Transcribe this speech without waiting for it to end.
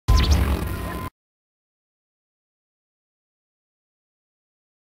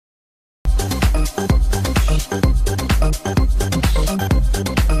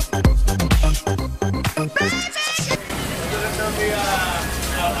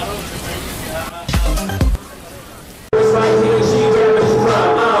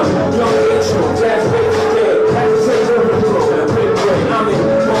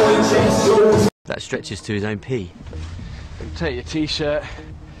stretches to his own pee. Take your t-shirt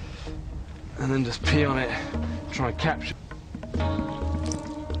and then just pee on it. Try and capture.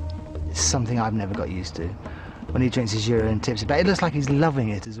 It's something I've never got used to. When he drinks his urine and tips it back, it looks like he's loving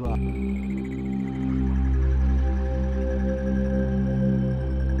it as well.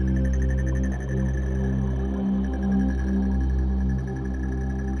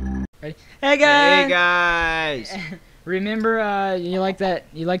 Ready? Hey guys! Hey guys! Remember, you like that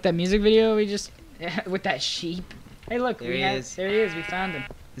music video we just with that sheep? Hey, look, There he is. There he is. We found him.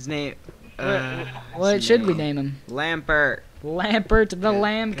 His name. What should we name him? Lampert. Lampert the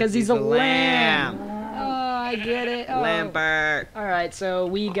Lamb, because he's a lamb. Oh, I get it. Oh. Lampert. All right, so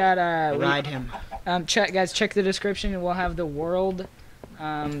we got Ride him. Check the description, and we'll have the world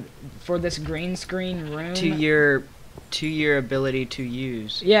for this green screen room. To your ability to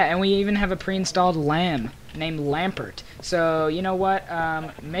use. Yeah, and we even have a pre-installed lamb named Lampert. So, you know what?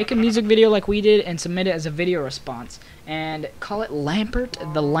 Make a music video like we did and submit it as a video response. And call it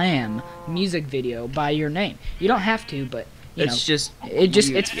Lampert the Lamb music video by your name. You don't have to, but, you know.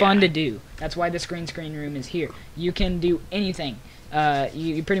 It's fun to do. That's why this green screen room is here. You can do anything.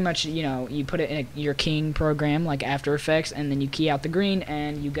 You pretty much, you put it in your keying program like After Effects, and then you key out the green,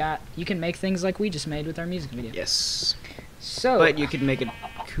 and you can make things like we just made with our music video. Yes. So, but you could make it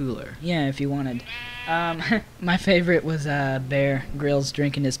cooler. Yeah, if you wanted. My favorite was Bear Grylls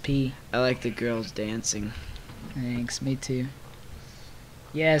drinking his pee. I like the girls dancing. Thanks, me too.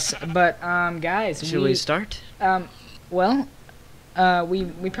 Yes, but guys, should we start? Well,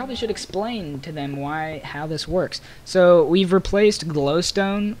 we probably should explain to them how this works. So we've replaced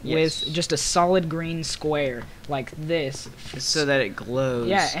glowstone with just a solid green square like this, so that it glows.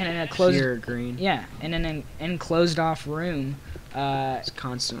 Yeah, and in a closed pure green. Yeah, and in an enclosed off room. It's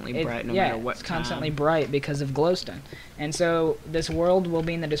constantly bright no matter what it's constantly bright because of glowstone. And so this world will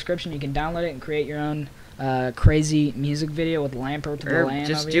be in the description. You can download it and create your own crazy music video with Lampert the Lamb.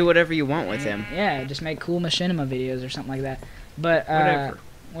 Just do whatever you want with him. Yeah, just make cool machinima videos or something like that. But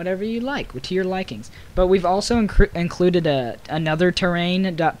whatever you like, to your likings. But we've also included another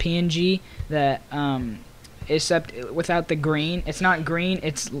terrain.png that except without the green. It's not green,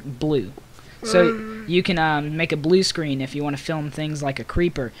 it's blue. So you can make a blue screen if you want to film things like a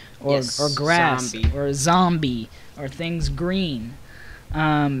creeper or grass or a zombie or things green.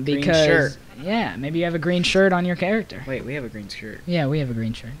 Because green shirt. Yeah, maybe you have a green shirt on your character. Wait, we have a green shirt. Yeah, we have a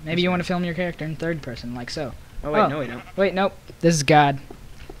green shirt. Maybe you want to film your character in third person, like so. Oh wait, no we don't. Wait, nope. This is God.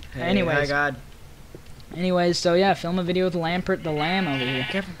 Hey, anyways, hi God. Anyways, so yeah, film a video with Lampert the Lamb over here.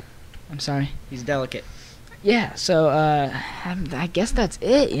 Careful. I'm sorry. He's delicate. Yeah, so I guess that's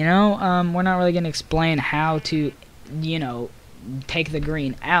it. We're not really gonna explain how to, take the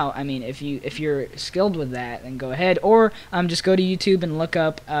green out. I mean, if you're skilled with that, then go ahead, or just go to YouTube and look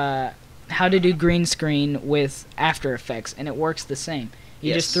up how to do green screen with After Effects, and it works the same.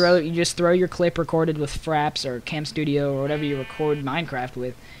 You just throw your clip recorded with Fraps or Cam Studio or whatever you record Minecraft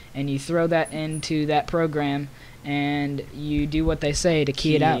with, and you throw that into that program, and you do what they say to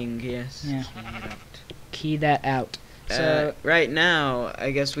key it out. Yes. Yeah. Key that out. So right now,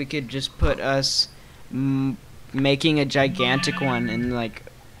 I guess we could just put us making a gigantic one and like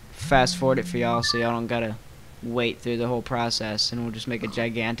fast forward it for y'all, so y'all don't gotta wait through the whole process, and we'll just make a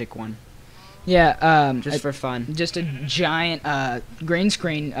gigantic one. Yeah, just for fun. Just a giant green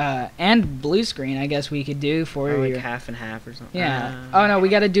screen and blue screen, I guess we could do for like your half and half or something. Yeah. Oh no, we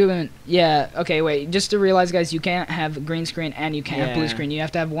gotta do it. Yeah. Okay, wait. Just to realize, guys, you can't have green screen and you can't have blue screen. You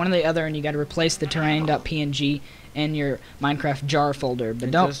have to have one or the other, and you gotta replace the terrain.png in your Minecraft jar folder.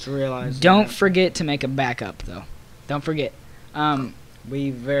 But don't forget to make a backup though. Don't forget.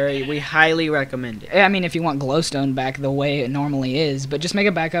 We highly recommend it. I mean, if you want glowstone back the way it normally is, but just make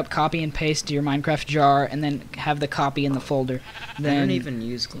a backup, copy and paste to your Minecraft jar, and then have the copy in the folder. Then, I don't even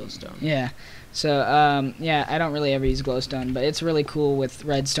use glowstone. Yeah. So, yeah, I don't really ever use glowstone, but it's really cool with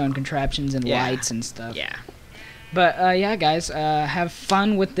redstone contraptions and lights and stuff. Yeah. But, yeah, guys, have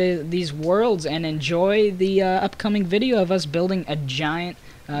fun with these worlds and enjoy the upcoming video of us building a giant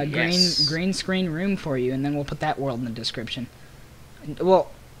green screen room for you, and then we'll put that world in the description. Well,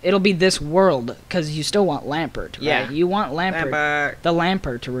 it'll be this world, because you still want Lampert, right? Yeah. You want Lampert. The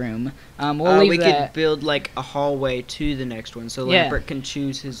Lampert room. We could build, like, a hallway to the next one, so Lampert can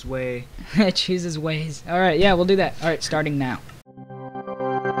choose his way. Choose his ways. Alright, yeah, we'll do that. Alright, starting now.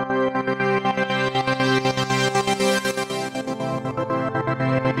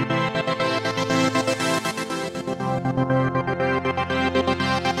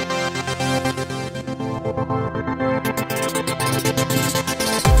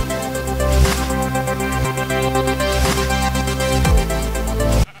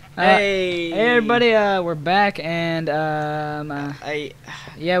 Hey! everybody, we're back, and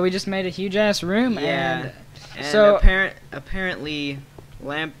yeah, we just made a huge ass room, And so apparently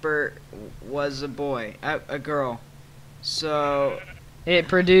Lampert was a boy, a girl. So it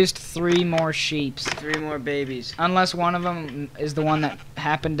produced 3 more sheeps, 3 more babies. unless one of them is the one that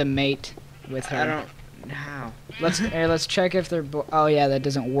happened to mate with her. I don't how. Let's check if they're. Oh yeah, that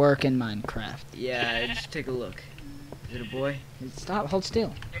doesn't work in Minecraft. Yeah, just take a look. Is it a boy? Stop. Hold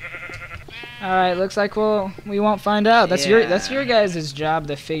still. All right. Looks like we won't find out. That's your guys' job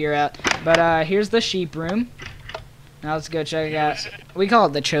to figure out. But here's the sheep room. Now let's go check it out. We call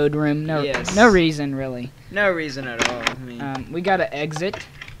it the chode room. No reason really. No reason at all. I mean, we gotta exit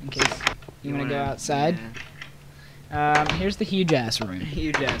in case you wanna go outside. Yeah. Here's the huge ass room.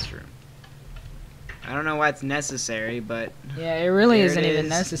 Huge ass room. I don't know why it's necessary, but yeah, it really there isn't it even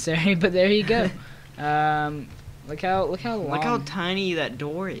is. necessary. But there you go. Look how long. Look how tiny that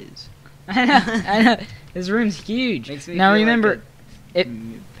door is. I know. This room's huge. Makes me Now feel remember, like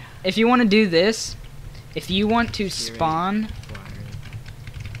if you want to do this, if you want to spawn,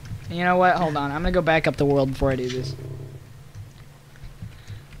 you know what? Hold on. I'm gonna go back up the world before I do this.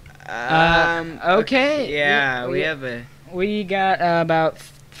 Okay. Yeah, we have a We got about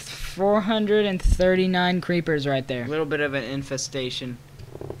 439 creepers right there. little bit of an infestation.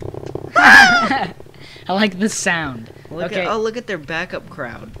 I like the sound. Look at their backup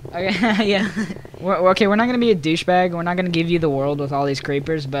crowd. Okay, yeah. We're not gonna be a douchebag. We're not gonna give you the world with all these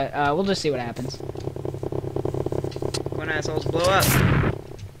creepers, but we'll just see what happens. When assholes blow up.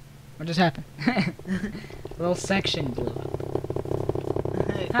 What just happened? A little section blew up.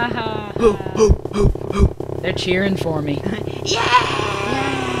 Ha ha. They're cheering for me. Yeah!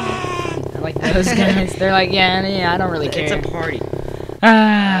 I like those guys. They're like, yeah, I don't really care. It's a party.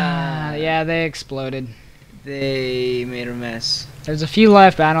 Yeah, they exploded. They made a mess. There's a few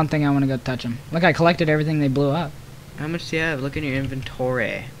left, but I don't think I want to go touch them. Look, I collected everything they blew up. How much do you have? Look in your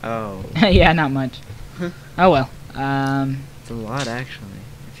inventory. Oh. Yeah, not much. Oh well. It's a lot, actually.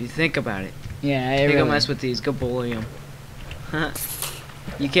 If you think about it. Yeah, Hey, go mess with these. Go bully them.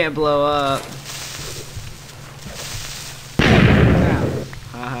 You can't blow up.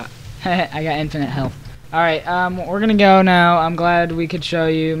 Haha. I got infinite health. Alright, we're gonna go now. I'm glad we could show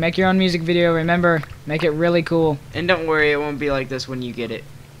you. Make your own music video. Remember, make it really cool. And don't worry, it won't be like this when you get it.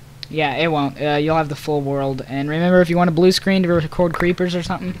 Yeah, it won't. You'll have the full world. And remember, if you want a blue screen to record creepers or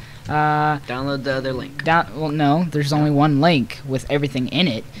something, download the other link. well, no, there's only one link with everything in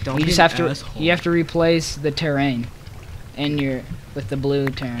it. Don't you be just an have to asshole. you have to replace the terrain with the blue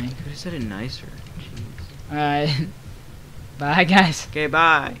terrain. Could have said it nicer. Alright. Bye guys. Okay,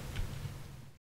 bye.